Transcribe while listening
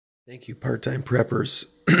Thank you, part-time preppers,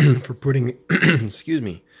 for putting, excuse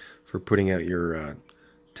me, for putting out your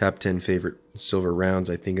top 10 favorite silver rounds.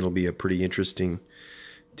 I think it'll be a pretty interesting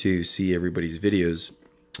to see everybody's videos.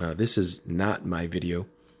 This is not my video,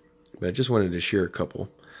 but I just wanted to share a couple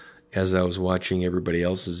as I was watching everybody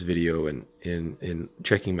else's video and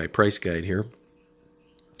checking my price guide here.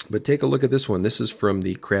 But take a look at this one. This is from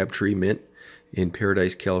the Crabtree Mint in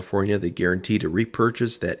Paradise, California. They guarantee to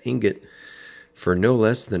repurchase that ingot for no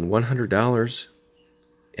less than $100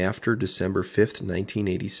 after December 5th,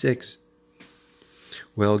 1986.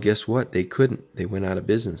 Well, guess what? They couldn't. They went out of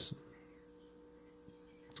business.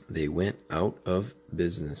 They went out of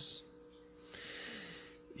business.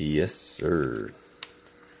 Yes, sir.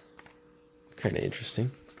 Kind of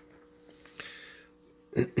interesting.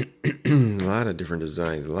 A lot of different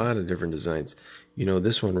designs. You know,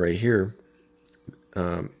 this one right here,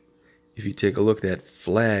 if you take a look, that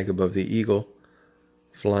flag above the eagle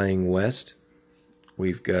flying west,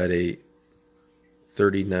 we've got a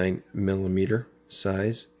 39 millimeter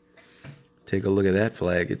size. Take a look at that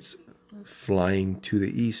flag. It's flying to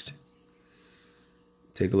the east.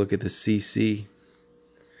 Take a look at the CC.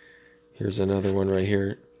 Here's another one right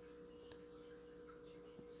here.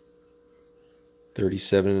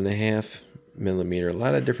 37.5 millimeter. A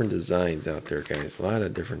lot of different designs out there, guys. A lot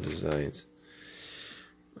of different designs.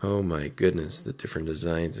 Oh my goodness, the different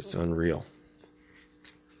designs. It's unreal.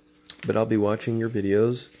 But I'll be watching your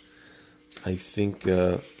videos. I think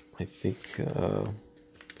you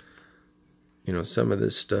know, some of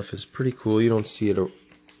this stuff is pretty cool. You don't see it a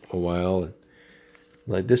while.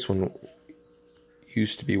 Like this one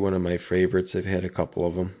used to be one of my favorites. I've had a couple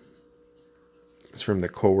of them. It's from the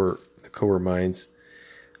Coeur Mines.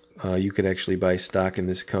 You could actually buy stock in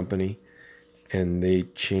this company, and they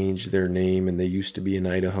changed their name, and they used to be in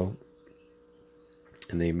Idaho,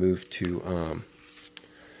 and they moved to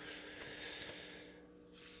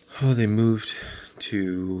I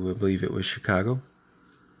believe it was Chicago,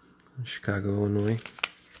 Illinois.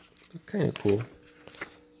 Kind of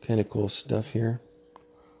cool stuff here.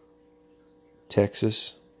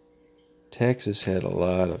 Texas had a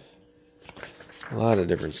lot of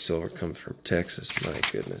different silver comes from Texas. My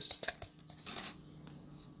goodness,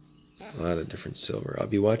 a lot of different silver. I'll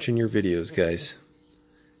be watching your videos, guys.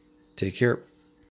 Take care.